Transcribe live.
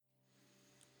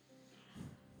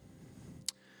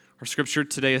Our scripture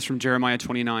today is from Jeremiah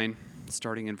 29,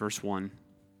 starting in verse 1.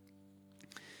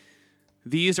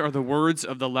 These are the words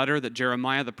of the letter that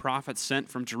Jeremiah the prophet sent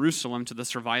from Jerusalem to the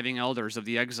surviving elders of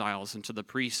the exiles and to the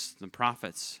priests, the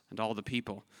prophets, and all the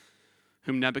people,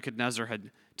 whom Nebuchadnezzar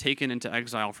had taken into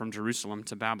exile from Jerusalem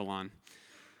to Babylon.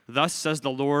 Thus says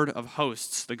the Lord of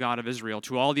hosts, the God of Israel,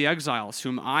 to all the exiles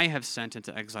whom I have sent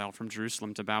into exile from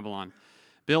Jerusalem to Babylon,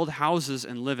 build houses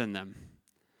and live in them.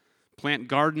 Plant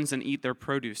gardens and eat their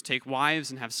produce. Take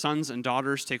wives and have sons and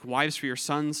daughters. Take wives for your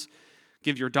sons.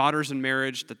 Give your daughters in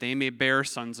marriage, that they may bear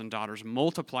sons and daughters.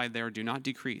 Multiply there, do not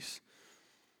decrease.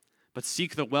 But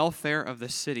seek the welfare of the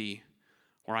city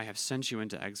where I have sent you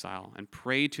into exile, and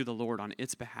pray to the Lord on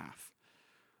its behalf.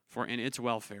 For in its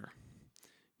welfare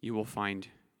you will find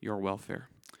your welfare.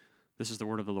 This is the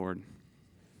word of the Lord.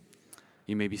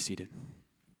 You may be seated.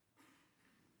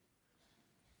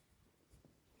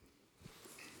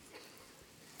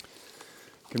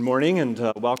 Good morning and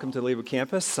welcome to Levo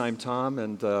Campus. I'm Tom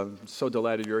and so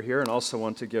delighted you're here, and also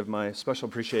want to give my special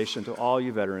appreciation to all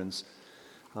you veterans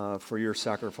for your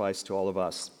sacrifice to all of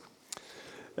us.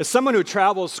 As someone who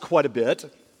travels quite a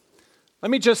bit, let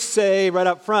me just say right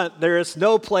up front, there is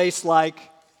no place like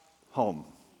home.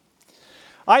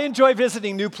 I enjoy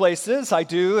visiting new places. I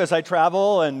do as I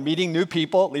travel and meeting new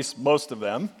people, at least most of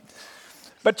them.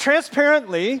 But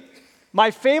transparently,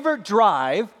 my favorite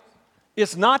drive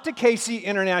is not to KCI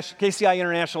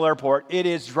International Airport. It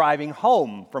is driving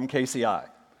home from KCI.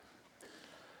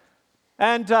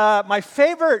 And my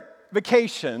favorite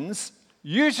vacations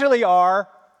usually are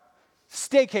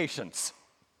staycations.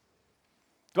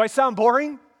 Do I sound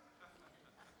boring?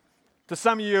 To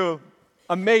some of you,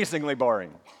 amazingly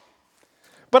boring.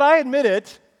 But I admit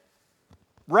it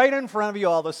right in front of you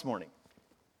all this morning.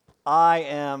 I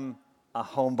am a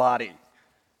homebody.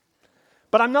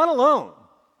 But I'm not alone.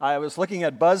 I was looking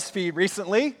at BuzzFeed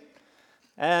recently,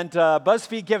 and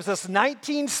BuzzFeed gives us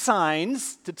 19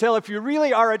 signs to tell if you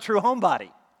really are a true homebody.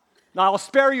 Now, I'll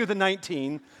spare you the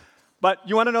 19, but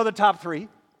you want to know the top 3?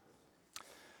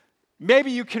 Maybe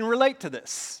you can relate to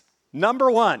this. Number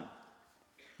 1,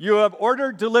 you have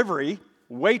ordered delivery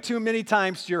way too many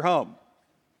times to your home.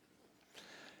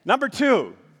 Number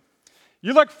 2,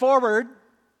 you look forward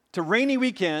to rainy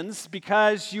weekends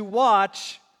because you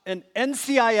watch an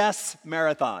NCIS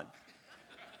marathon.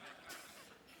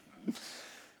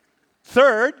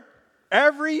 Third,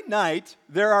 every night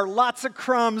there are lots of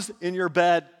crumbs in your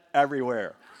bed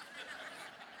everywhere.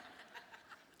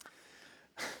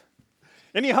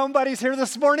 Any homebodies here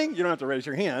this morning? You don't have to raise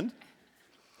your hand.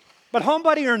 But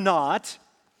homebody or not,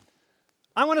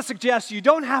 I want to suggest you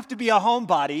don't have to be a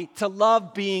homebody to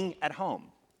love being at home.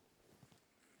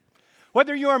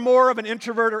 Whether you are more of an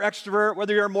introvert or extrovert,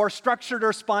 whether you're more structured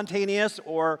or spontaneous,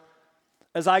 or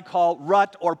as I call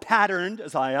rut or patterned,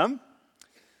 as I am,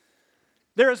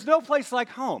 there is no place like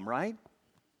home, right?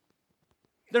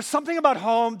 There's something about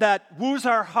home that woos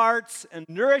our hearts and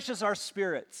nourishes our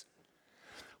spirits.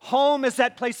 Home is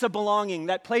that place of belonging,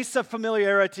 that place of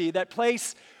familiarity, that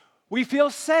place we feel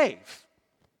safe,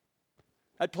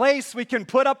 that place we can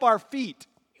put up our feet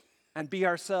and be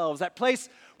ourselves, that place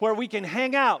where we can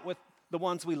hang out with the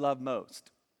ones we love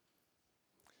most.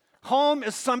 Home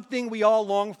is something we all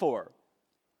long for.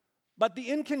 But the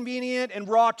inconvenient and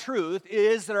raw truth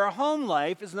is that our home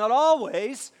life is not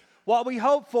always what we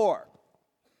hope for.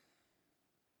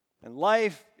 And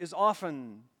life is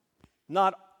often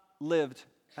not lived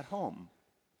at home.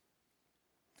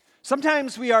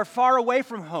 Sometimes we are far away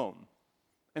from home.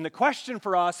 And the question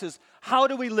for us is, how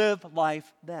do we live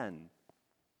life then?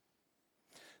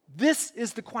 This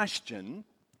is the question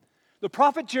the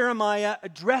prophet Jeremiah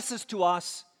addresses to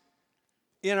us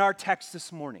in our text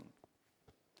this morning.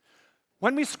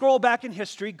 When we scroll back in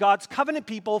history, God's covenant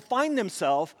people find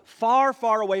themselves far,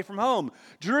 far away from home.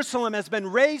 Jerusalem has been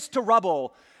razed to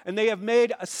rubble, and they have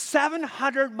made a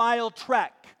 700-mile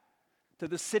trek to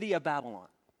the city of Babylon.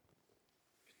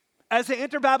 As they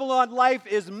enter Babylon, life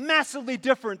is massively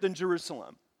different than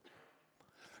Jerusalem.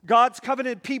 God's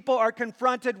covenant people are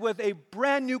confronted with a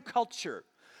brand new culture,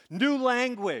 new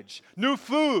language, new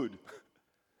food,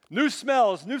 new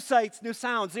smells, new sights, new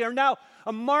sounds. They are now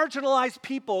a marginalized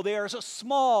people. They are a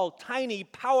small, tiny,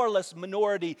 powerless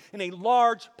minority in a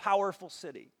large, powerful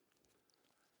city.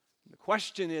 The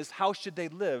question is, how should they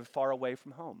live far away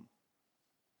from home?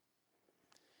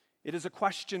 It is a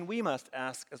question we must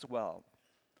ask as well.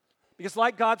 Because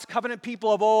like God's covenant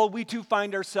people of old, we too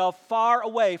find ourselves far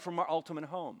away from our ultimate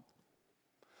home.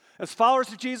 As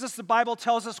followers of Jesus, the Bible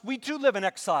tells us we too live in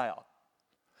exile.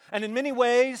 And in many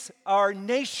ways, our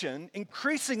nation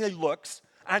increasingly looks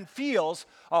and feels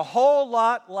a whole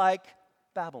lot like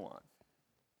Babylon.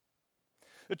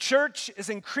 The church is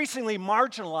increasingly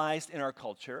marginalized in our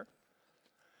culture.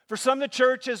 For some, the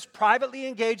church is privately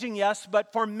engaging, yes,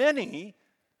 but for many,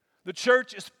 the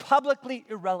church is publicly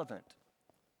irrelevant.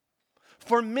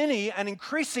 For many, and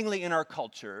increasingly in our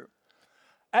culture,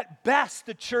 at best,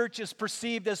 the church is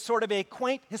perceived as sort of a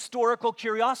quaint historical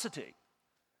curiosity.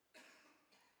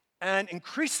 And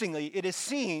increasingly, it is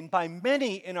seen by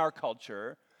many in our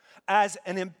culture as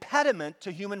an impediment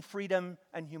to human freedom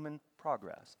and human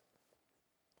progress.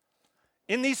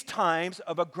 In these times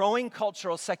of a growing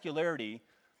cultural secularity,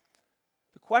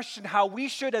 the question how we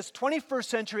should, as 21st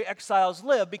century exiles,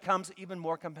 live becomes even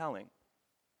more compelling.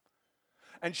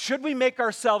 And should we make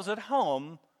ourselves at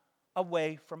home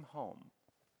away from home?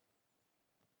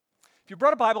 If you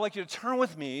brought a Bible, I'd like you to turn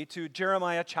with me to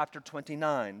Jeremiah chapter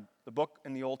 29, the book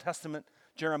in the Old Testament.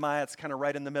 Jeremiah, it's kind of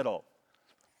right in the middle.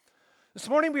 This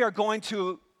morning we are going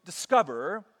to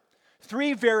discover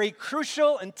three very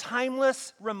crucial and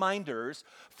timeless reminders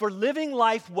for living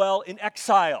life well in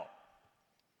exile.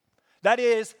 That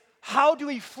is, how do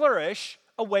we flourish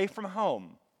away from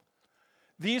home?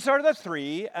 These are the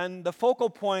three and the focal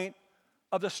point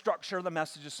of the structure of the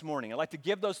message this morning. I'd like to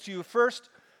give those to you first.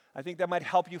 I think that might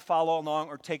help you follow along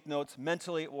or take notes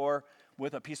mentally or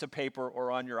with a piece of paper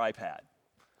or on your iPad.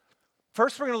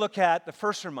 First, we're going to look at the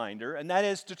first reminder, and that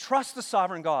is to trust the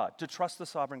sovereign God, to trust the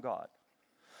sovereign God.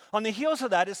 On the heels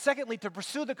of that is, secondly, to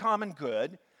pursue the common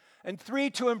good, and three,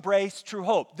 to embrace true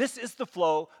hope. This is the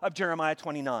flow of Jeremiah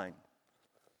 29.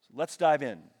 So let's dive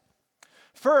in.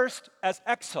 First, as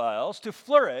exiles, to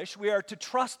flourish, we are to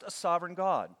trust a sovereign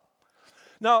God.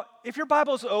 Now, if your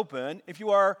Bible is open, if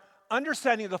you are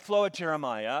understanding the flow of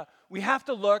Jeremiah, we have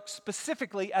to look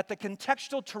specifically at the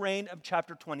contextual terrain of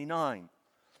chapter 29.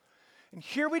 And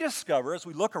here we discover, as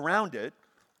we look around it,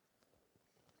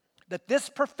 that this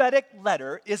prophetic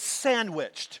letter is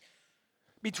sandwiched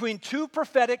between two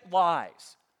prophetic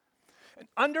lies. And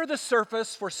under the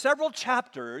surface for several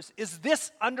chapters is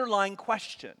this underlying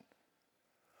question: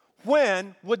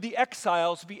 when would the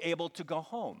exiles be able to go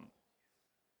home?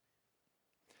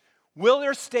 Will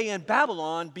their stay in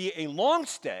Babylon be a long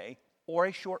stay or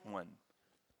a short one?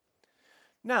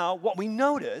 Now, what we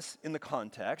notice in the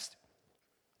context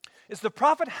is the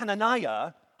prophet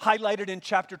Hananiah, highlighted in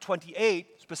chapter 28,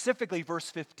 specifically verse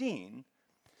 15,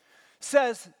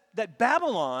 says that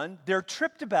Babylon, their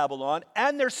trip to Babylon,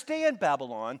 and their stay in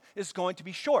Babylon is going to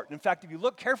be short. In fact, if you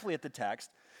look carefully at the text,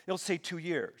 it'll say 2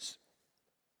 years.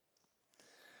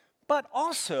 But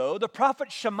also, the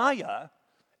prophet Shemaiah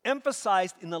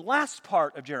emphasized in the last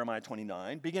part of Jeremiah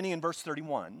 29, beginning in verse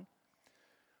 31,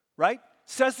 right,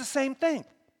 says the same thing.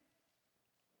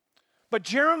 But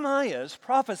Jeremiah's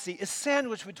prophecy is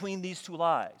sandwiched between these two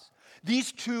lies,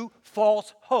 these two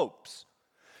false hopes.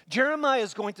 Jeremiah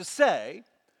is going to say,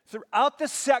 throughout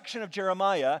this section of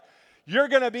Jeremiah, you're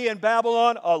going to be in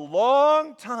Babylon a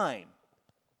long time.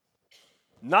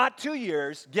 Not 2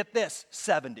 years, get this,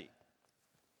 70.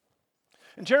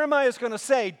 And Jeremiah is going to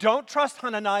say, don't trust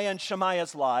Hananiah and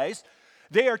Shemaiah's lies.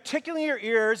 They are tickling your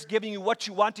ears, giving you what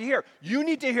you want to hear. You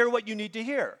need to hear what you need to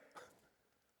hear.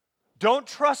 Don't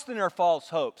trust in their false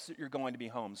hopes that you're going to be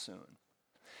home soon.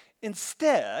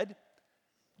 Instead,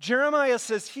 Jeremiah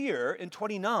says here in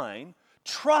 29,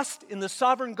 trust in the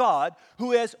sovereign God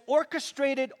who has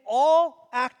orchestrated all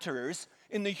actors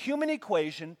in the human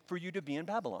equation for you to be in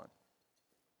Babylon.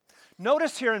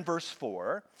 Notice here in verse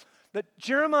 4 that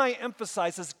Jeremiah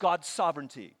emphasizes God's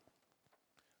sovereignty.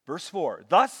 Verse 4,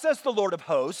 thus says the Lord of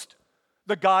hosts,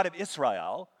 the God of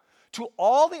Israel, to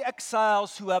all the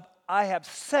exiles who I have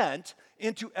sent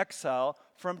into exile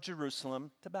from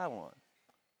Jerusalem to Babylon.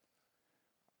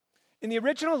 In the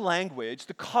original language,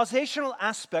 the causational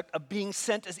aspect of being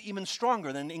sent is even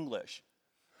stronger than in English.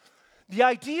 The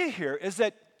idea here is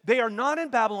that they are not in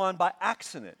Babylon by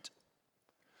accident.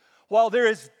 While there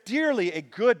is dearly a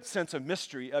good sense of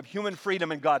mystery of human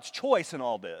freedom and God's choice in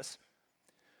all this,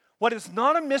 what is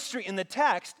not a mystery in the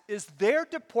text is their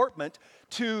deportment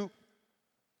to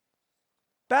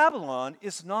Babylon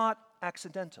is not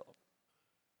accidental.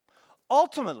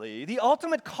 Ultimately, the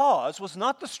ultimate cause was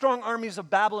not the strong armies of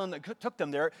Babylon that took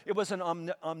them there, it was an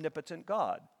omnipotent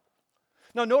God.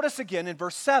 Now notice again in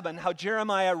verse 7 how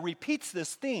Jeremiah repeats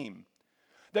this theme,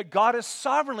 that God has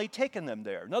sovereignly taken them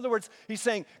there. In other words, he's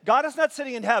saying, God is not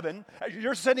sitting in heaven,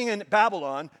 you're sitting in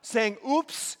Babylon, saying,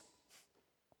 oops.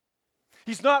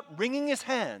 He's not wringing his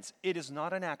hands. It is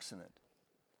not an accident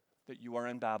that you are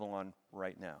in Babylon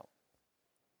right now.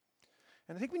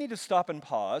 And I think we need to stop and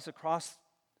pause across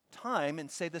time and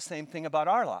say the same thing about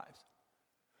our lives.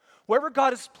 Wherever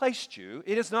God has placed you,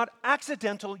 it is not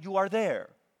accidental you are there.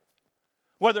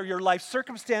 Whether your life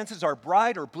circumstances are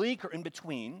bright or bleak or in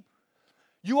between,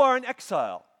 you are in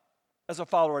exile as a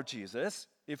follower of Jesus,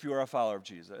 if you are a follower of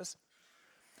Jesus,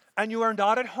 and you are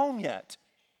not at home yet.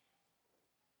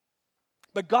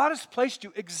 But God has placed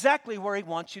you exactly where He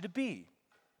wants you to be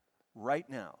right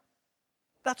now.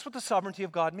 That's what the sovereignty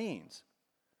of God means.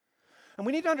 And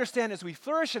we need to understand as we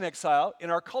flourish in exile, in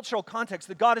our cultural context,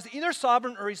 that God is either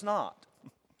sovereign or He's not.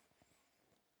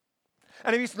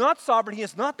 And if He's not sovereign, He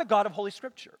is not the God of Holy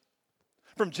Scripture.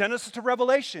 From Genesis to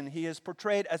Revelation, He is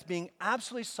portrayed as being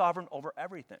absolutely sovereign over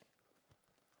everything.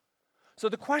 So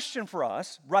the question for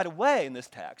us right away in this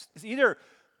text is either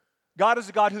God is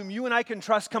a God whom you and I can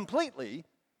trust completely,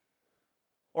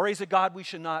 or He's a God we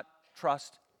should not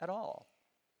trust at all.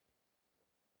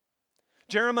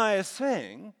 Jeremiah is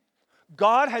saying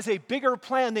God has a bigger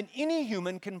plan than any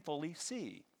human can fully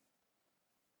see.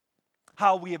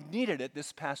 How we have needed it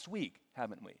this past week,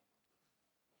 haven't we?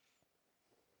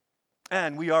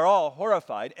 And we are all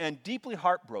horrified and deeply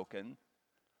heartbroken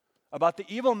about the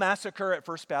evil massacre at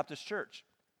First Baptist Church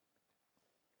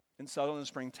in Sutherland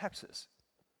Springs, Texas.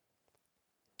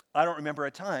 I don't remember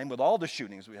a time with all the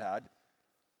shootings we had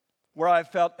where I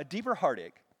felt a deeper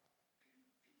heartache,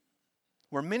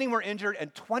 where many were injured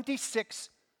and 26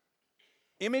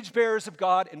 image bearers of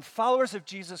God and followers of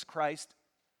Jesus Christ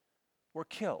were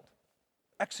killed,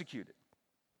 executed.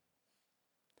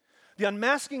 The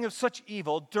unmasking of such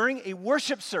evil during a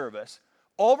worship service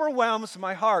overwhelms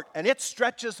my heart, and it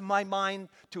stretches my mind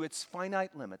to its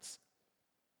finite limits.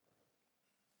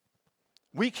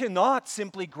 We cannot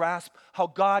simply grasp how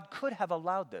God could have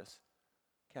allowed this,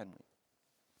 can we?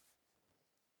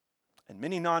 And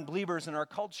many non-believers in our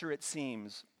culture, it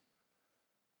seems,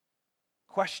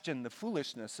 question the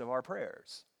foolishness of our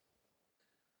prayers.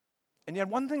 And yet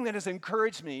one thing that has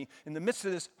encouraged me in the midst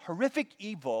of this horrific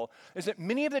evil is that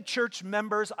many of the church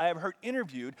members I have heard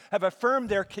interviewed have affirmed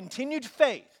their continued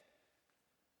faith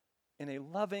in a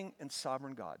loving and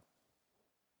sovereign God.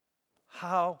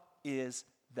 How is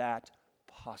that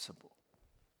possible?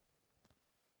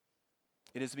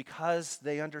 It is because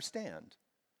they understand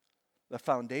the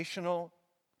foundational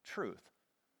truth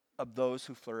of those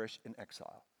who flourish in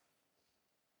exile.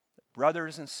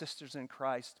 Brothers and sisters in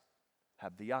Christ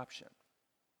have the option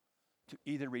to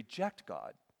either reject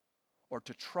God or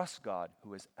to trust God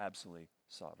who is absolutely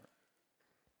sovereign.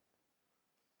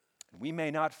 We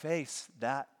may not face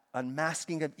that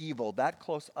unmasking of evil that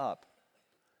close up,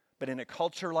 but in a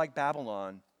culture like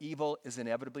Babylon, evil is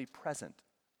inevitably present.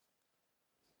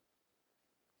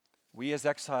 We as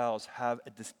exiles have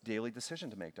a daily decision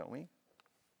to make, don't we?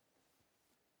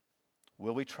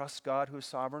 Will we trust God who is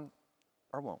sovereign,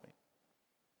 or won't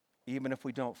we? Even if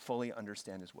we don't fully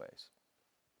understand His ways.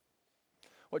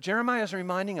 What Jeremiah is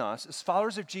reminding us, as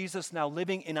followers of Jesus now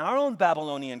living in our own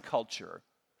Babylonian culture,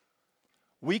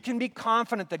 we can be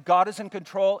confident that God is in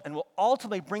control and will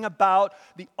ultimately bring about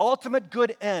the ultimate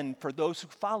good end for those who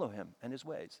follow Him and His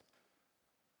ways.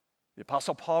 The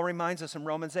Apostle Paul reminds us in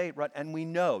Romans 8, right? And we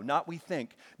know, not we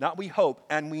think, not we hope,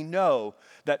 and we know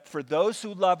that for those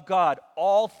who love God,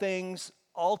 all things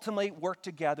ultimately work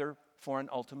together for an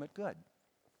ultimate good.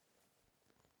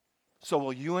 So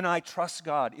will you and I trust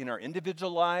God in our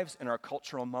individual lives, in our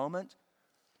cultural moment?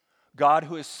 God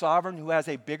who is sovereign, who has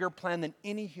a bigger plan than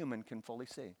any human can fully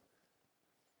see.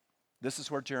 This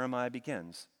is where Jeremiah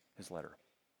begins his letter.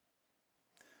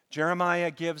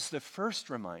 Jeremiah gives the first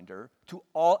reminder to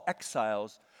all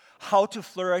exiles how to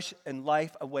flourish in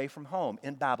life away from home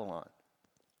in Babylon.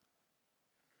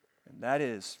 And that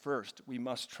is, first, we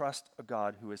must trust a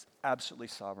God who is absolutely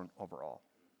sovereign over all.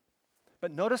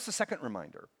 But notice the second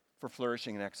reminder for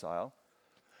flourishing in exile,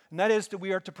 and that is that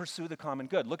we are to pursue the common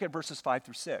good. Look at verses 5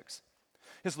 through 6.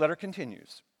 His letter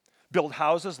continues. Build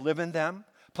houses, live in them,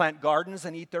 plant gardens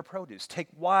and eat their produce. Take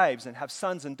wives and have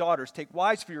sons and daughters. Take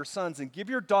wives for your sons and give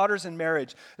your daughters in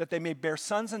marriage that they may bear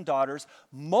sons and daughters.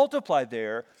 Multiply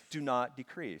there, do not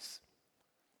decrease.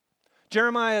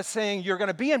 Jeremiah is saying you're going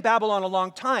to be in Babylon a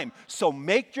long time, so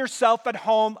make yourself at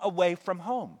home away from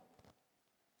home.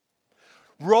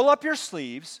 Roll up your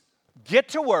sleeves, get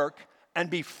to work, and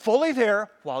be fully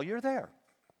there while you're there.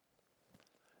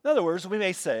 In other words, we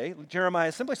may say, Jeremiah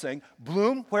is simply saying,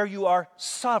 bloom where you are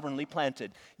sovereignly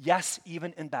planted. Yes,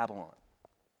 even in Babylon.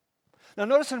 Now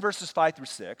notice in verses 5 through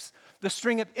 6, the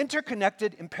string of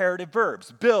interconnected imperative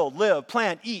verbs. Build, live,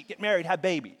 plant, eat, get married, have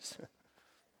babies.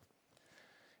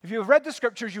 If you've read the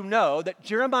scriptures, you know that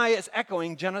Jeremiah is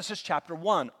echoing Genesis chapter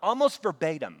 1, almost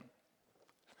verbatim.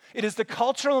 It is the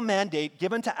cultural mandate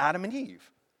given to Adam and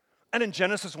Eve. And in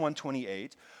Genesis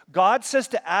 1:28, God says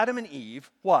to Adam and Eve,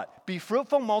 what? Be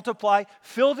fruitful, multiply,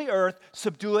 fill the earth,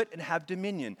 subdue it, and have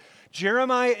dominion.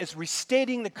 Jeremiah is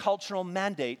restating the cultural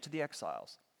mandate to the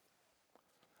exiles.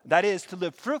 That is, to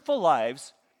live fruitful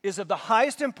lives is of the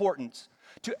highest importance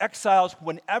to exiles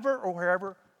whenever or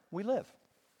wherever we live.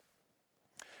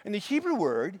 And the Hebrew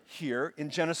word here in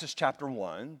Genesis chapter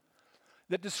 1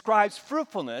 that describes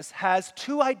fruitfulness has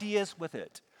two ideas with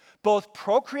it, both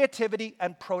procreativity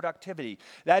and productivity.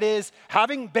 That is,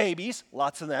 having babies,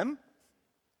 lots of them,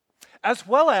 as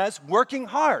well as working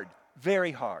hard,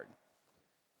 very hard.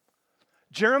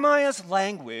 Jeremiah's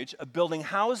language of building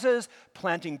houses,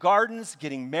 planting gardens,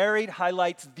 getting married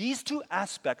highlights these two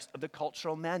aspects of the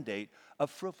cultural mandate of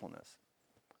fruitfulness.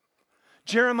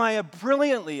 Jeremiah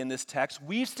brilliantly in this text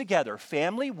weaves together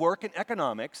family, work, and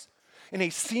economics in a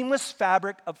seamless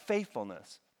fabric of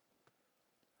faithfulness.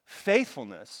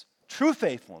 Faithfulness, true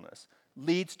faithfulness,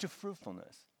 leads to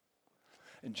fruitfulness.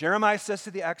 And Jeremiah says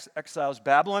to the exiles,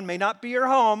 Babylon may not be your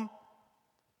home,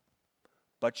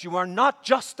 but you are not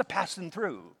just a passing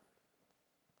through.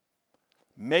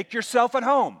 Make yourself at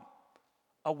home,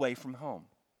 away from home.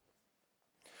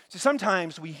 See,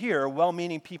 sometimes we hear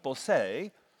well-meaning people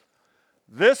say,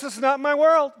 this is not my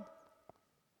world.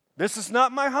 This is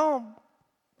not my home.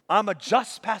 I'm a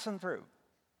just passing through.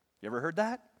 You ever heard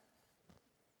that?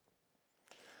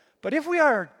 But if we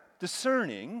are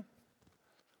discerning,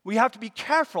 we have to be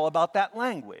careful about that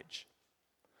language,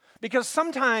 because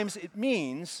sometimes it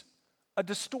means a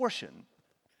distortion.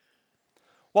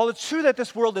 While it's true that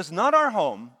this world is not our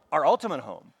home, our ultimate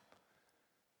home,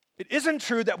 it isn't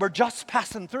true that we're just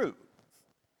passing through.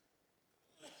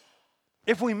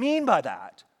 If we mean by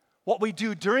that, what we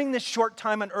do during this short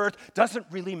time on earth doesn't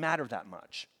really matter that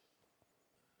much.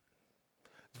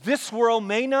 This world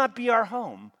may not be our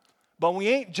home, but we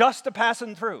ain't just a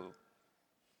passing through.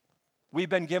 We've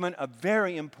been given a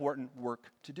very important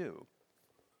work to do.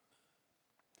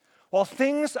 While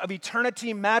things of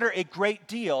eternity matter a great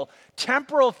deal,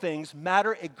 temporal things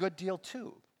matter a good deal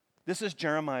too. This is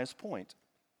Jeremiah's point.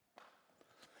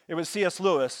 It was C.S.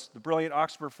 Lewis, the brilliant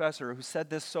Oxford professor, who said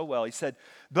this so well. He said,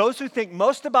 those who think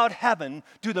most about heaven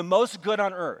do the most good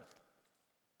on earth.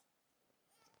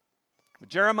 What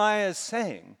Jeremiah is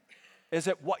saying is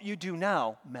that what you do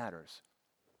now matters.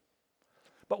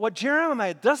 But what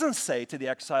Jeremiah doesn't say to the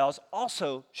exiles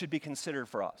also should be considered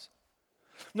for us.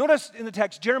 Notice in the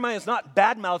text, Jeremiah is not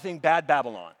bad-mouthing bad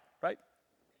Babylon, right?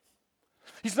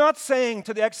 He's not saying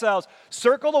to the exiles,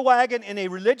 circle the wagon in a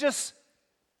religious,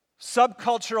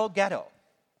 subcultural ghetto.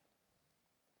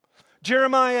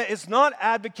 Jeremiah is not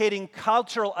advocating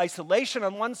cultural isolation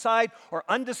on one side or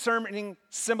undiscerning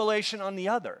assimilation on the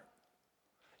other.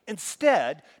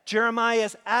 Instead, Jeremiah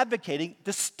is advocating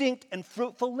distinct and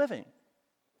fruitful living,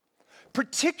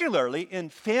 particularly in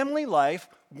family life,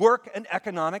 work, and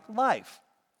economic life.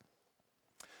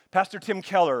 Pastor Tim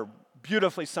Keller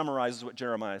beautifully summarizes what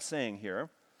Jeremiah is saying here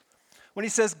when he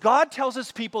says, God tells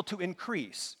his people to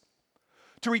increase,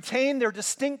 to retain their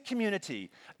distinct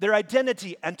community, their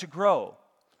identity, and to grow.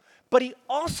 But he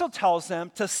also tells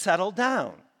them to settle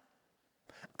down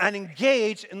and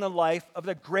engage in the life of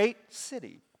the great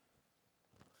city.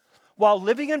 While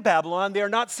living in Babylon, they are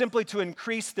not simply to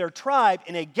increase their tribe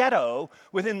in a ghetto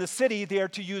within the city, they are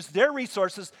to use their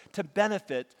resources to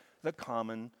benefit the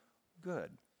common good.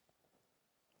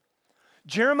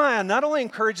 Jeremiah not only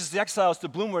encourages the exiles to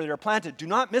bloom where they are planted, do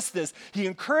not miss this, he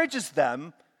encourages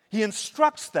them, he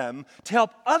instructs them to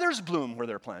help others bloom where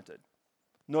they're planted.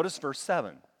 Notice verse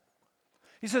 7.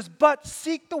 He says, but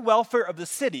seek the welfare of the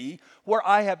city where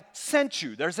I have sent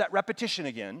you, there's that repetition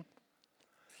again,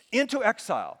 into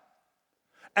exile,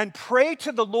 and pray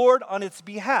to the Lord on its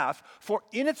behalf, for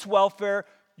in its welfare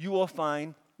you will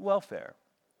find welfare.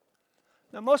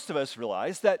 Now, most of us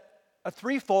realize that a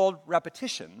threefold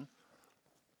repetition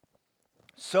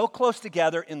so close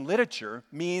together in literature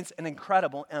means an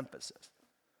incredible emphasis.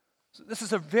 So this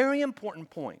is a very important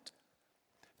point.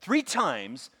 3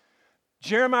 times,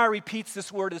 Jeremiah repeats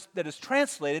this word that is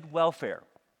translated welfare.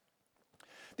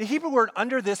 The Hebrew word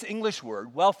under this English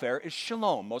word, welfare, is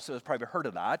shalom. Most of us probably heard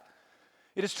of that.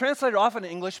 It is translated often in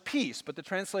English peace, but the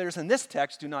translators in this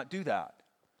text do not do that.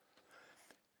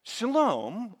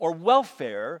 Shalom, or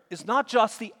welfare, is not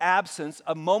just the absence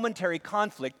of momentary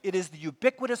conflict, it is the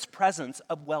ubiquitous presence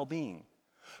of well-being,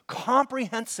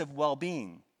 comprehensive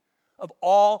well-being of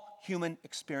all human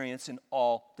experience in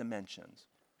all dimensions.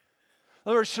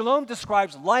 In other words, shalom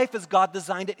describes life as God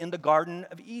designed it in the Garden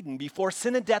of Eden before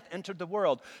sin and death entered the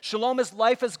world. Shalom is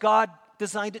life as God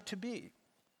designed it to be.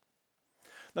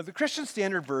 Now, the Christian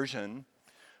Standard Version,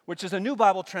 which is a new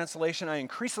Bible translation I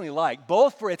increasingly like,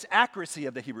 both for its accuracy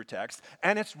of the Hebrew text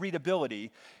and its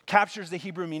readability, captures the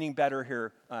Hebrew meaning better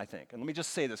here, I think. And let me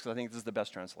just say this because I think this is the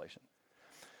best translation.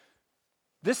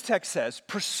 This text says,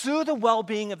 "Pursue the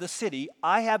well-being of the city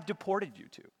I have deported you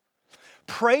to.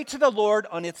 Pray to the Lord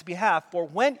on its behalf, for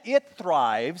when it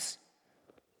thrives,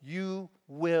 you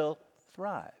will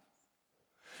thrive."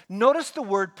 Notice the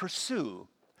word pursue.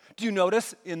 Do you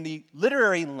notice in the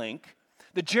literary link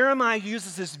that Jeremiah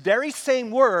uses this very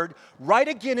same word right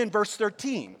again in verse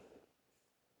 13?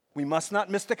 We must not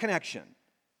miss the connection.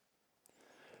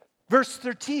 Verse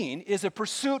 13 is a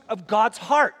pursuit of God's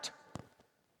heart.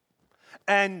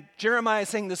 And Jeremiah is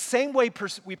saying the same way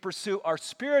we pursue our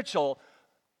spiritual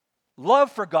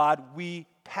love for God, we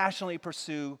passionately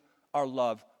pursue our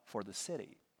love for the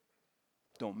city.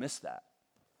 Don't miss that.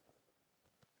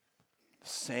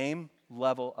 Same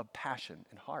level of passion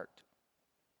and heart.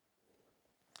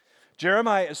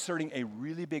 Jeremiah is asserting a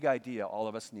really big idea all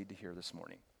of us need to hear this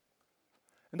morning.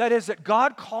 And that is that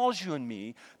God calls you and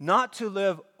me not to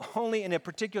live only in a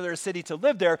particular city to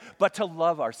live there, but to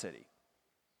love our city.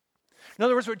 In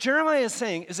other words, what Jeremiah is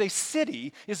saying is a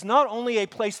city is not only a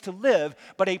place to live,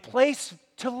 but a place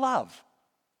to love.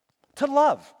 To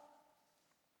love.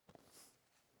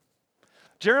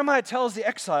 Jeremiah tells the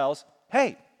exiles,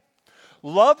 hey,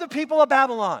 love the people of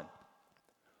Babylon.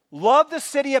 Love the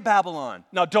city of Babylon.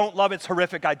 Now, don't love its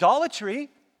horrific idolatry,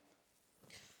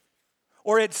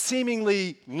 or its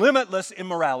seemingly limitless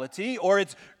immorality, or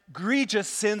its egregious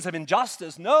sins of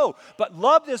injustice. No, but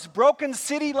love this broken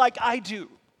city like I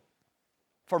do,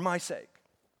 for my sake.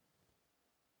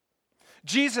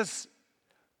 Jesus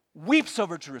weeps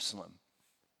over Jerusalem,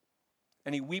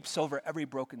 and he weeps over every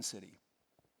broken city.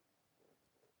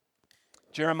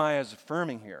 Jeremiah is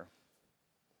affirming here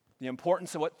the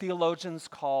importance of what theologians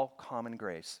call common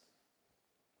grace.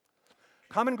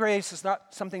 Common grace is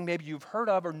not something maybe you've heard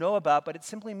of or know about, but it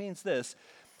simply means this.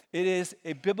 It is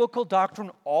a biblical doctrine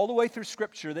all the way through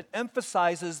Scripture that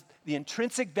emphasizes the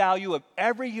intrinsic value of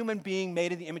every human being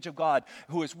made in the image of God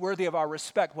who is worthy of our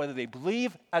respect, whether they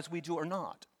believe as we do or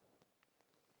not.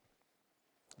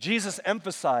 Jesus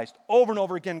emphasized over and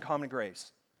over again common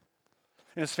grace.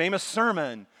 In his famous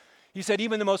sermon, he said,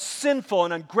 even the most sinful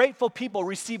and ungrateful people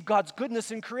receive God's goodness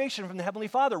in creation from the Heavenly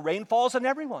Father. Rain falls on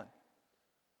everyone.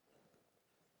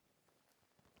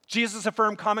 Jesus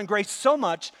affirmed common grace so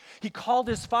much, he called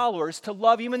his followers to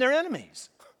love even their enemies.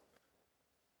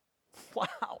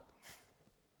 Wow.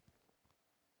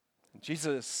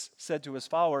 Jesus said to his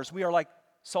followers, we are like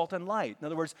salt and light. In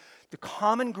other words, the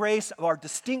common grace of our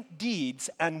distinct deeds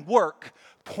and work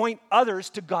point others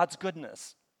to God's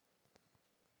goodness.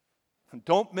 And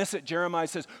don't miss it, Jeremiah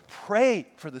says, pray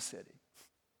for the city.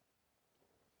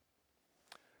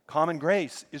 Common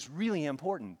grace is really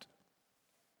important.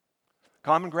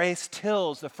 Common grace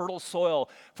tills the fertile soil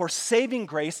for saving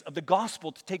grace of the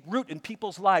gospel to take root in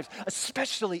people's lives,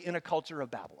 especially in a culture of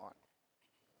Babylon.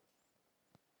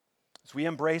 As we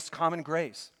embrace common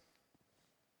grace,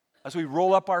 as we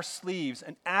roll up our sleeves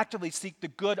and actively seek the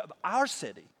good of our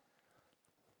city,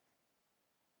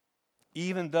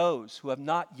 even those who have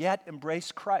not yet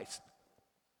embraced Christ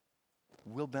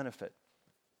will benefit.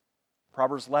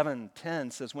 Proverbs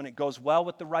 11:10 says, when it goes well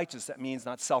with the righteous, that means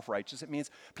not self-righteous, it means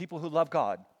people who love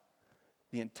God,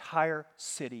 the entire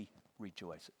city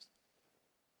rejoices.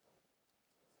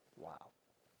 Wow.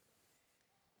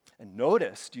 And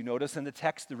do you notice in the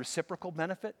text the reciprocal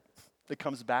benefit that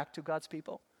comes back to God's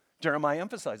people? Jeremiah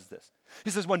emphasizes this.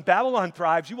 He says, when Babylon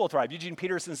thrives, you will thrive. Eugene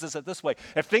Peterson says it this way,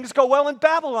 if things go well in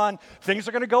Babylon, things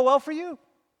are going to go well for you.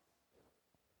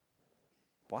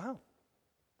 Wow.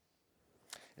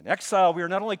 In exile, we are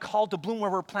not only called to bloom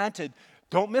where we're planted.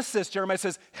 Don't miss this. Jeremiah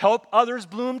says, help others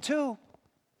bloom too.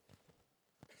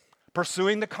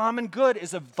 Pursuing the common good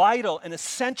is a vital and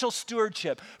essential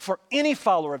stewardship for any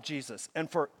follower of Jesus and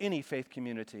for any faith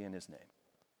community in his name.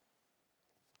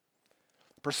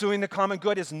 Pursuing the common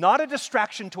good is not a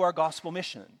distraction to our gospel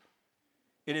mission.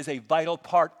 It is a vital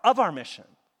part of our mission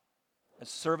as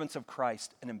servants of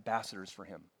Christ and ambassadors for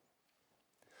him.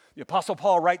 The Apostle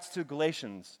Paul writes to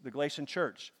Galatians, the Galatian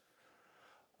church,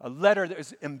 a letter that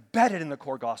is embedded in the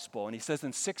core gospel. And he says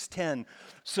in 6:10,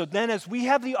 so then as we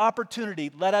have the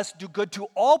opportunity, let us do good to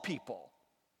all people,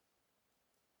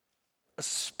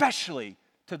 especially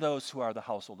to those who are the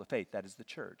household of faith, that is the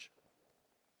church.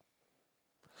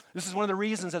 This is one of the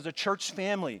reasons as a church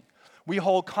family, we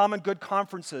hold common good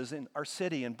conferences in our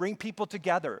city and bring people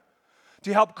together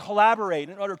to help collaborate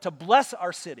in order to bless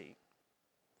our city.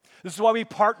 This is why we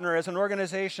partner as an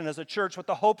organization, as a church, with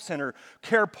the Hope Center,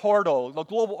 Care Portal, the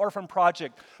Global Orphan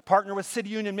Project, partner with City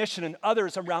Union Mission and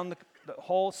others around the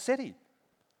whole city.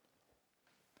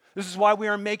 This is why we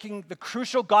are making the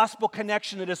crucial gospel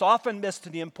connection that is often missed to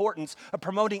the importance of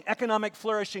promoting economic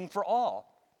flourishing for all.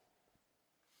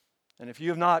 And if you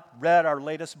have not read our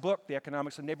latest book, The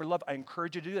Economics of Neighbor Love, I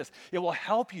encourage you to do this. It will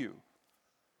help you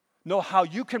know how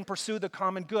you can pursue the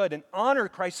common good and honor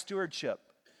Christ's stewardship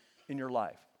in your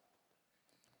life.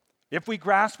 If we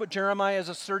grasp what Jeremiah is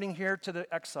asserting here to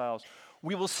the exiles,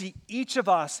 we will see each of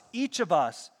us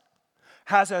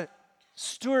has a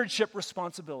stewardship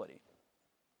responsibility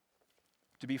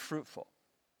to be fruitful,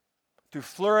 to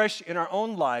flourish in our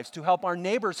own lives, to help our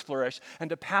neighbors flourish, and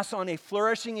to pass on a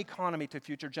flourishing economy to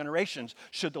future generations,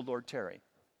 should the Lord tarry.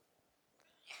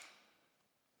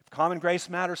 If common grace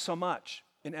matters so much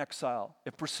in exile,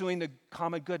 if pursuing the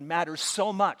common good matters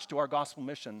so much to our gospel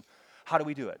mission, how do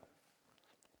we do it?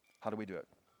 How do we do it?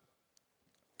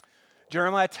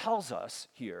 Jeremiah tells us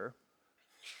here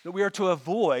that we are to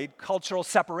avoid cultural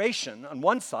separation on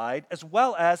one side as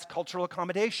well as cultural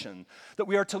accommodation, that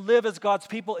we are to live as God's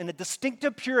people in a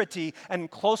distinctive purity and in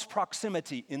close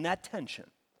proximity in that tension.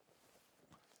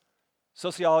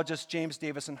 Sociologist James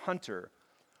Davison Hunter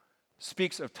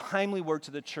speaks of timely word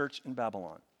to the church in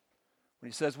Babylon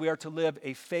when he says we are to live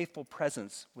a faithful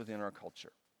presence within our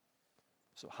culture.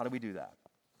 So how do we do that?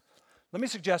 Let me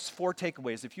suggest 4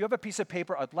 takeaways. If you have a piece of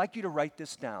paper, I'd like you to write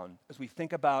this down as we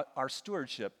think about our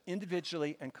stewardship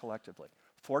individually and collectively.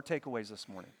 4 takeaways this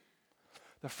morning.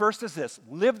 The first is this: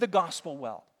 live the gospel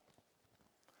well.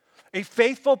 A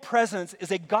faithful presence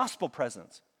is a gospel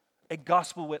presence, a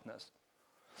gospel witness.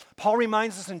 Paul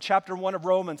reminds us in chapter 1 of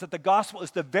Romans that the gospel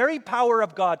is the very power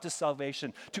of God to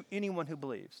salvation to anyone who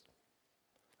believes.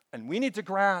 And we need to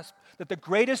grasp that the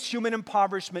greatest human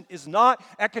impoverishment is not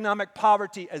economic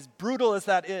poverty, as brutal as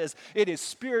that is. It is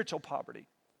spiritual poverty.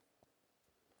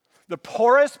 The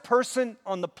poorest person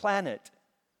on the planet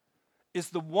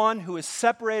is the one who is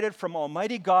separated from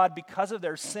Almighty God because of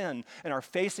their sin and are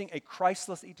facing a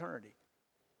Christless eternity.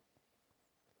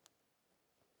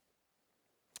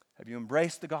 Have you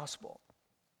embraced the gospel?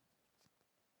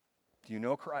 Do you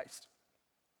know Christ?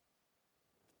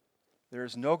 There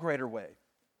is no greater way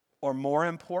or more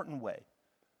important way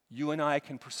you and I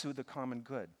can pursue the common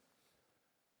good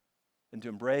than to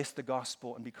embrace the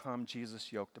gospel and become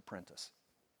Jesus' yoked apprentice.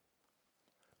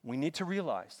 We need to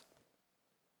realize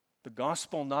the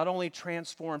gospel not only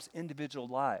transforms individual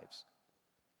lives,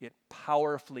 it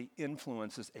powerfully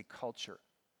influences a culture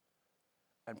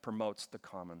and promotes the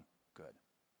common good.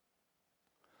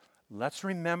 Let's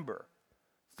remember,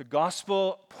 the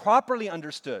gospel properly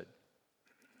understood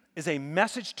is a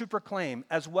message to proclaim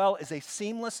as well as a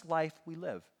seamless life we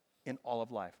live in all of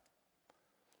life.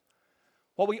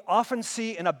 What we often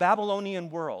see in a Babylonian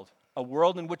world, a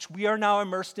world in which we are now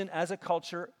immersed in as a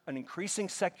culture, an increasing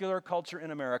secular culture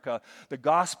in America, the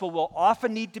gospel will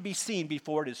often need to be seen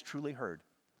before it is truly heard.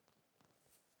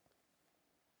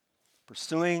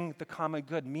 Pursuing the common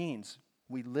good means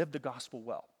we live the gospel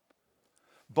well,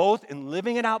 both in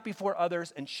living it out before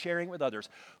others and sharing with others.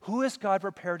 Who has God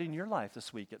prepared in your life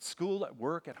this week, at school, at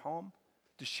work, at home,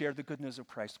 to share the good news of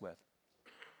Christ with?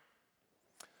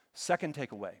 Second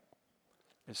takeaway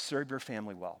is serve your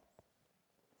family well.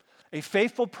 A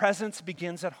faithful presence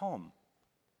begins at home.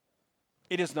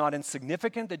 It is not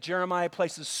insignificant that Jeremiah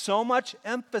places so much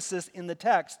emphasis in the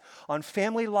text on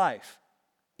family life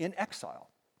in exile.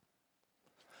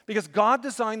 Because God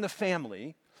designed the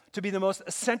family to be the most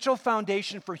essential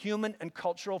foundation for human and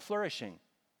cultural flourishing.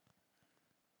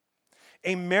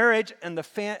 As marriage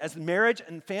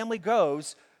and family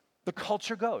goes, the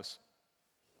culture goes.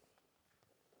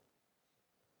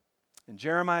 And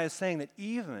Jeremiah is saying that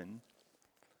even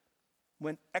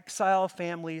when exile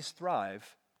families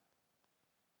thrive,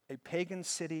 a pagan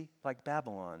city like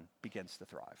Babylon begins to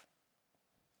thrive.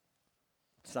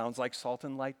 Sounds like salt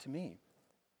and light to me.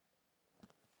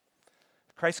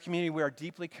 Christ community, we are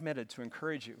deeply committed to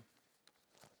encourage you,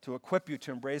 to equip you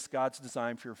to embrace God's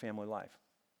design for your family life.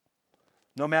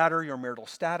 No matter your marital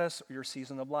status or your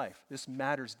season of life, this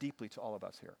matters deeply to all of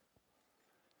us here.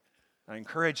 I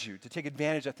encourage you to take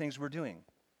advantage of things we're doing,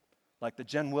 like the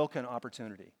Jen Wilkin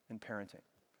opportunity in parenting.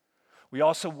 We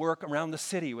also work around the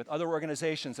city with other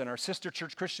organizations and our sister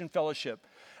church Christian Fellowship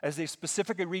as they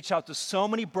specifically reach out to so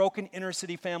many broken inner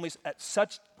city families at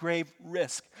such grave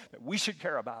risk that we should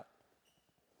care about.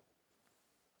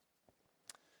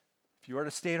 If you are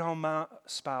a stay-at-home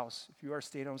spouse,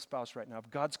 right now, if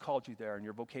God's called you there in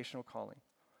your vocational calling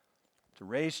to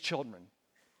raise children,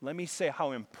 let me say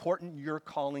how important your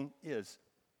calling is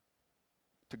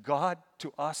to God,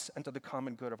 to us, and to the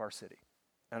common good of our city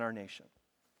and our nation.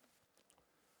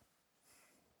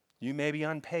 You may be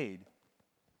unpaid,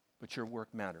 but your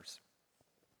work matters.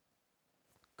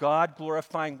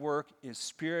 God-glorifying work is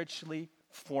spiritually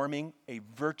forming a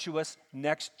virtuous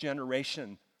next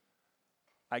generation.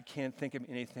 I can't think of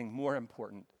anything more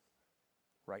important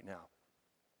right now.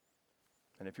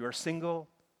 And if you are single,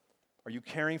 are you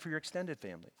caring for your extended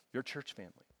family, your church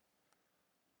family?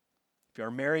 If you are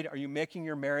married, are you making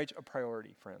your marriage a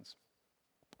priority, friends?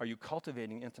 Are you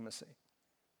cultivating intimacy?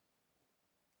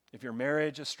 If your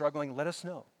marriage is struggling, let us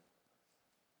know,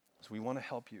 because we want to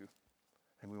help you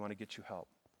and we want to get you help.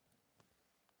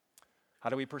 How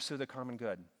do we pursue the common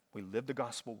good? We live the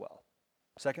gospel well.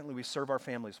 Secondly, we serve our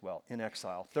families well in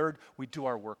exile. Third, we do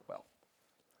our work well.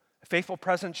 A faithful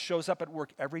presence shows up at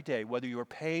work every day, whether you are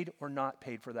paid or not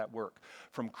paid for that work.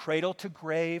 From cradle to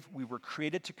grave, we were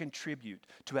created to contribute,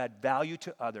 to add value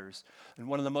to others. And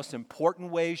one of the most important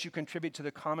ways you contribute to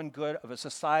the common good of a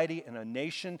society and a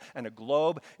nation and a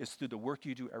globe is through the work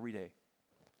you do every day.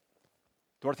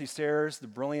 Dorothy Sayers, the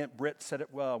brilliant Brit, said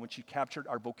it well when she captured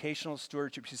our vocational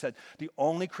stewardship. She said, "The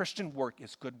only Christian work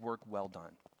is good work well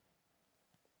done."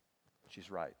 She's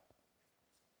right.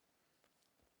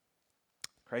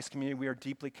 Christ community, we are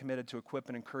deeply committed to equip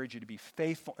and encourage you to be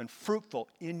faithful and fruitful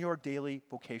in your daily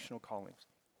vocational callings.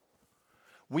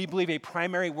 We believe a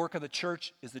primary work of the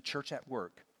church is the church at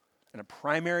work. And a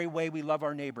primary way we love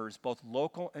our neighbors, both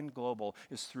local and global,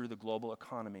 is through the global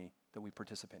economy that we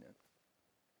participate in.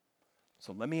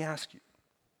 So let me ask you,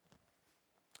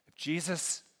 if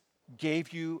Jesus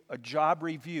gave you a job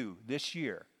review this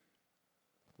year,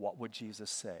 what would Jesus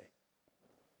say?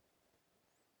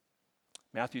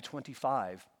 Matthew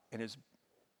 25, in his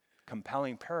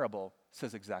compelling parable,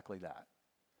 says exactly that.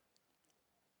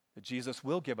 That Jesus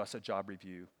will give us a job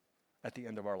review at the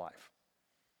end of our life.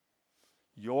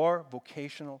 Your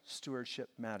vocational stewardship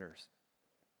matters.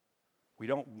 We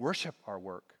don't worship our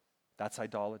work. That's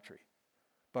idolatry.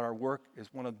 But our work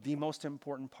is one of the most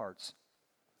important parts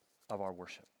of our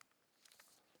worship.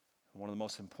 And one of the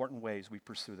most important ways we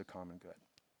pursue the common good.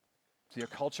 See, a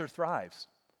culture thrives.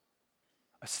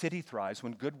 A city thrives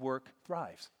when good work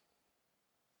thrives.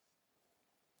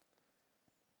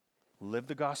 Live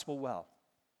the gospel well.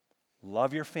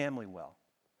 Love your family well.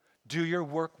 Do your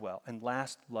work well. And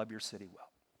last, love your city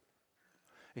well.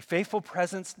 A faithful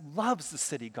presence loves the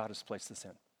city God has placed us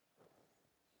in.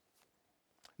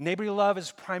 Neighborly love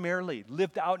is primarily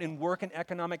lived out in work and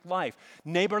economic life.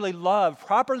 Neighborly love,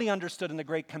 properly understood in the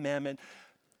Great Commandment,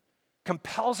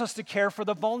 compels us to care for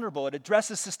the vulnerable. It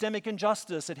addresses systemic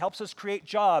injustice. It helps us create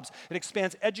jobs. It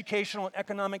expands educational and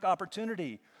economic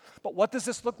opportunity. But what does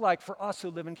this look like for us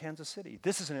who live in Kansas City?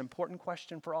 This is an important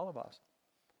question for all of us.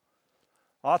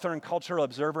 Author and cultural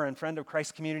observer and friend of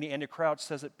Christ community, Andy Crouch,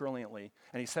 says it brilliantly.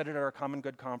 And he said it at our Common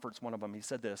Good Conference, one of them. He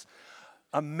said this: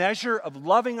 "A measure of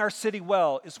loving our city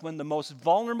well is when the most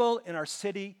vulnerable in our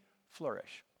city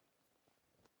flourish."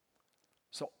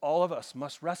 So all of us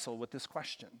must wrestle with this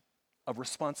question of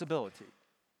responsibility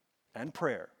and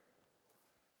prayer.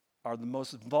 Are the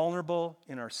most vulnerable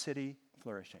in our city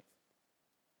flourishing?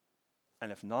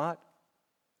 And if not,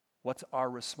 what's our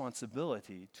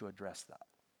responsibility to address that?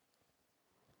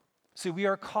 See, we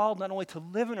are called not only to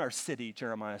live in our city,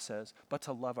 Jeremiah says, but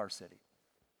to love our city.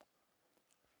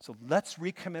 So let's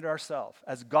recommit ourselves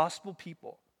as gospel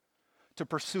people to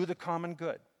pursue the common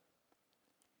good.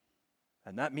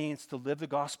 And that means to live the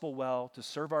gospel well, to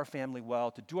serve our family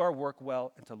well, to do our work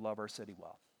well, and to love our city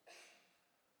well.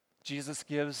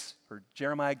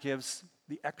 Jeremiah gives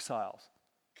the exiles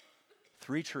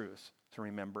 3 truths to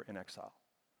remember in exile.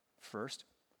 First,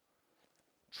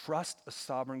 trust a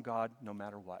sovereign God no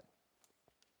matter what.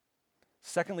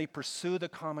 Secondly, pursue the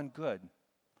common good.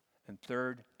 And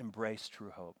third, embrace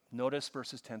true hope. Notice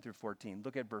verses 10 through 14.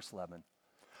 Look at verse 11.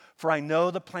 "For I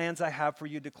know the plans I have for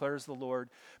you, declares the Lord,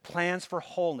 plans for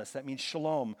wholeness," that means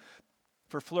shalom,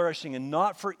 for flourishing, and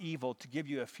not for evil, to give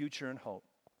you a future and hope.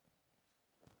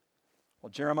 Well,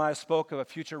 Jeremiah spoke of a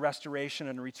future restoration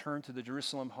and a return to the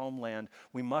Jerusalem homeland.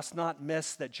 We must not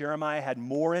miss that Jeremiah had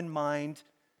more in mind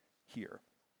here.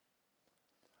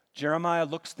 Jeremiah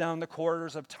looks down the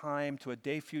corridors of time to a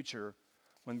day future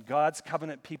when God's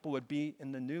covenant people would be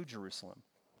in the new Jerusalem,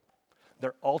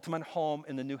 their ultimate home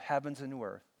in the new heavens and new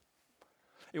earth.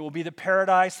 It will be the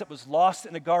paradise that was lost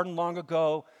in a garden long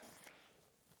ago.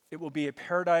 It will be a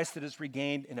paradise that is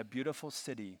regained in a beautiful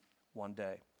city one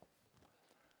day.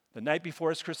 The night before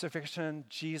his crucifixion,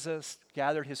 Jesus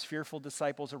gathered his fearful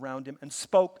disciples around him and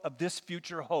spoke of this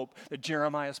future hope that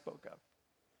Jeremiah spoke of.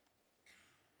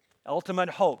 Ultimate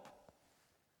hope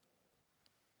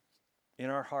in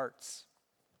our hearts,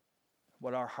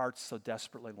 what our hearts so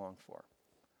desperately long for.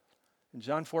 In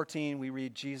John 14, we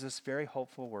read Jesus' very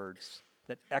hopeful words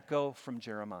that echo from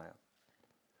Jeremiah.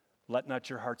 "Let not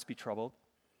your hearts be troubled.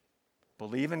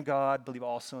 Believe in God, believe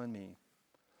also in me.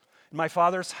 In my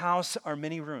Father's house are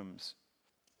many rooms.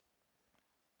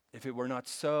 If it were not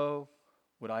so,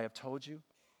 would I have told you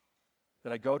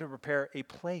that I go to prepare a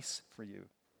place for you?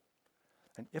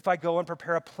 And if I go and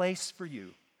prepare a place for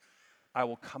you, I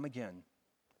will come again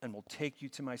and will take you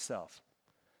to myself,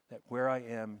 that where I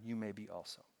am, you may be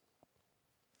also.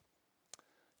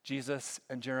 Jesus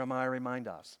and Jeremiah remind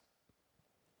us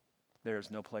there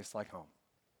is no place like home.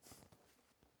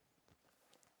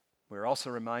 We're also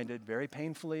reminded very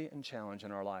painfully and challenged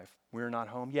in our life, we're not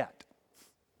home yet.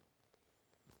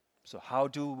 So how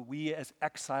do we as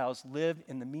exiles live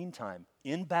in the meantime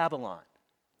in Babylon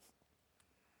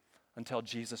until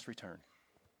Jesus returns?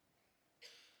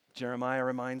 Jeremiah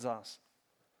reminds us,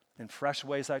 in fresh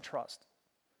ways I trust,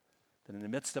 that in the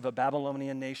midst of a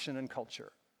Babylonian nation and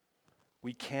culture,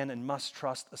 we can and must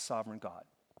trust a sovereign God.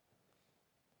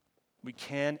 We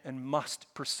can and must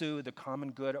pursue the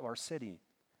common good of our city.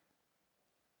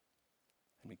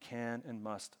 And we can and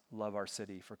must love our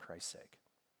city for Christ's sake.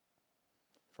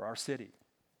 For our city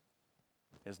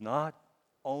is not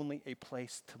only a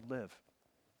place to live,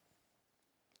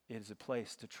 it is a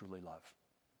place to truly love.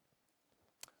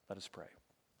 Let us pray.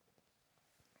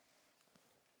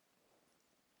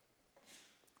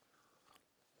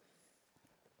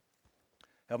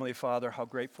 Heavenly Father, how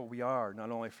grateful we are, not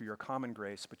only for your common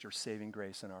grace, but your saving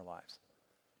grace in our lives.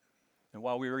 And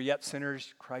while we were yet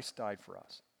sinners, Christ died for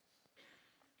us.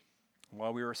 And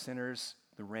while we were sinners,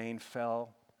 the rain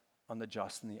fell on the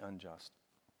just and the unjust.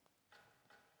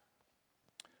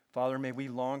 Father, may we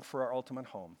long for our ultimate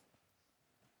home.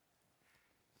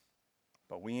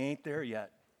 But we ain't there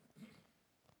yet.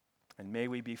 And may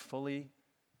we be fully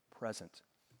present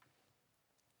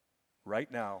right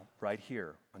now, right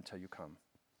here, until you come.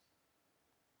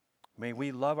 May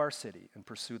we love our city and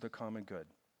pursue the common good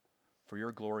for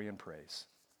your glory and praise.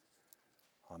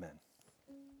 Amen.